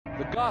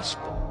the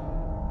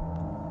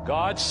gospel.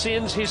 God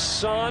sends His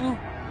Son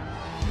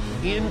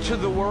into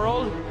the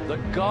world, the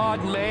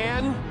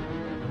God-man,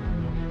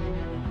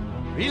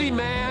 really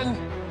man,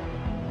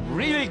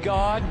 really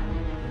God,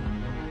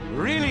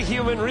 really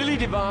human, really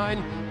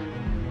divine,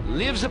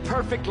 lives a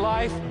perfect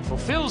life,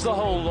 fulfills the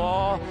whole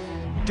law,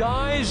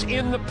 dies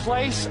in the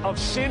place of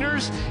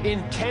sinners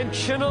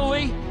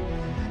intentionally,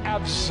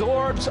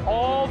 absorbs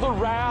all the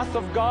wrath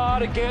of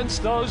God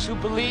against those who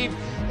believe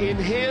in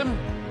Him,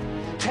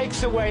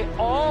 takes away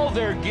all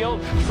their guilt,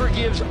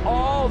 forgives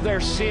all their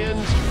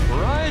sins,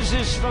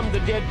 rises from the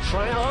dead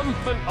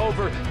triumphant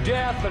over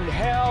death and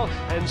hell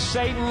and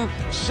Satan,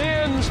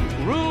 sins,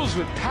 rules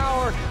with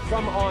power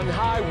from on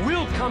high,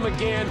 will come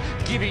again,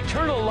 give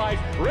eternal life,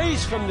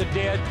 raise from the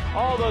dead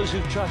all those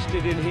who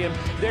trusted in Him.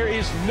 There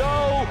is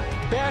no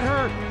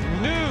better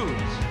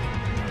news